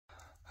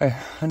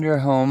Under our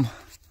home,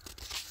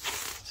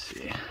 let's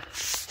see,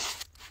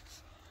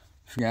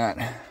 we've got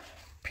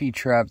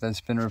P-trap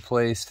that's been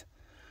replaced.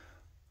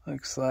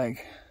 Looks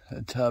like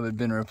the tub had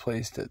been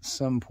replaced at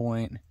some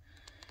point.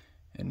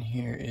 And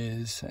here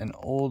is an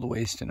old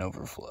waste and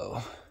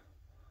overflow.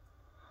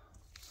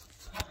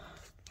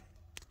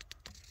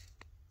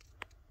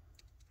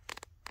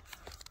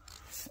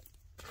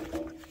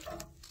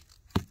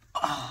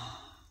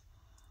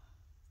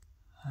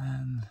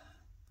 And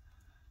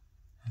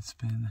it's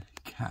been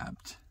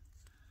capped.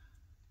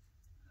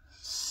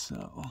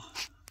 So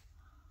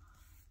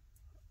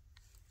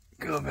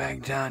go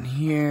back down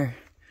here.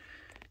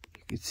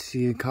 You can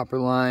see the copper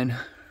line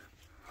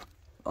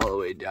all the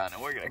way down,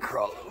 and we're gonna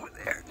crawl over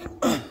there.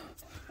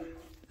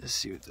 Let's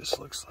see what this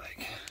looks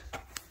like.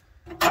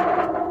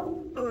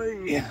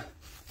 Oh yeah.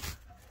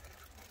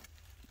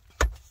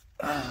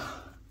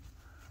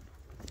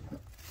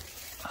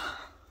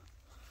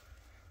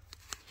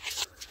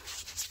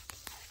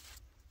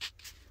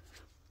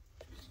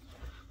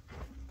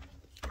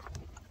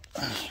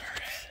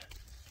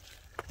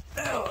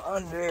 Now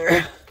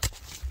under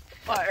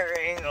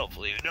firing,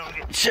 hopefully we don't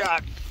get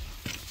shocked.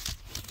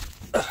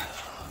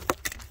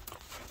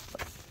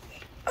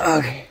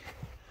 Okay.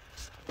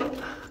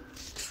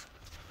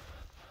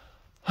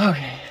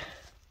 Okay.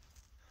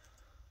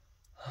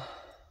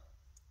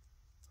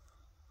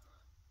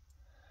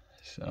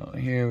 So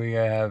here we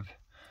have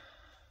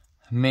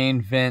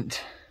main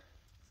vent.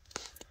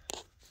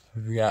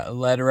 We've got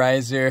lead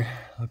riser.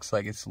 Looks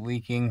like it's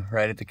leaking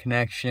right at the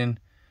connection.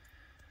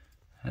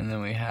 And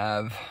then we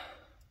have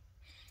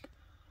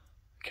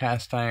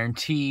cast iron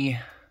T.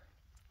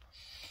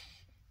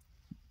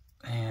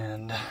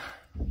 And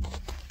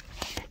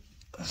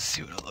let's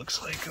see what it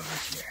looks like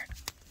over here.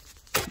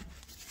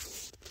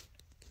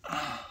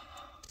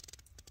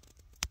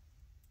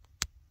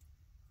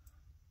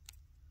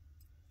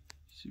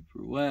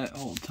 Super wet,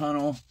 whole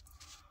tunnel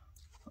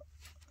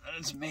that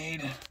is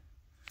made.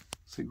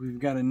 Looks like we've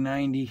got a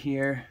 90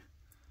 here.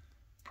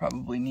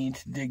 Probably need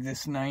to dig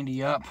this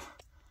 90 up.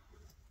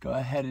 Go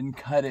ahead and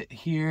cut it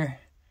here.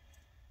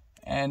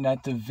 And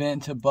at the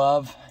vent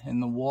above in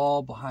the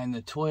wall behind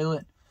the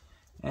toilet.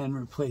 And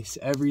replace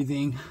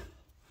everything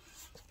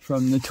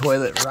from the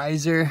toilet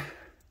riser.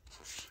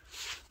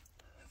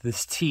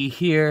 This T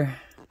here.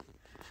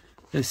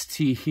 This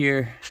T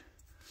here.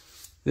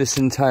 This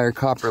entire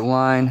copper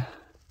line.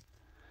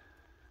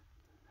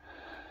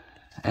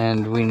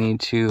 And we need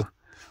to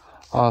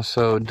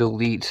also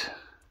delete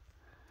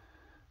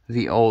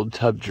the old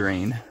tub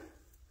drain.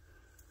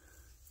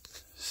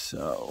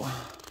 So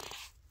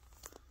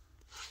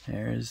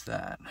there's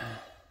that.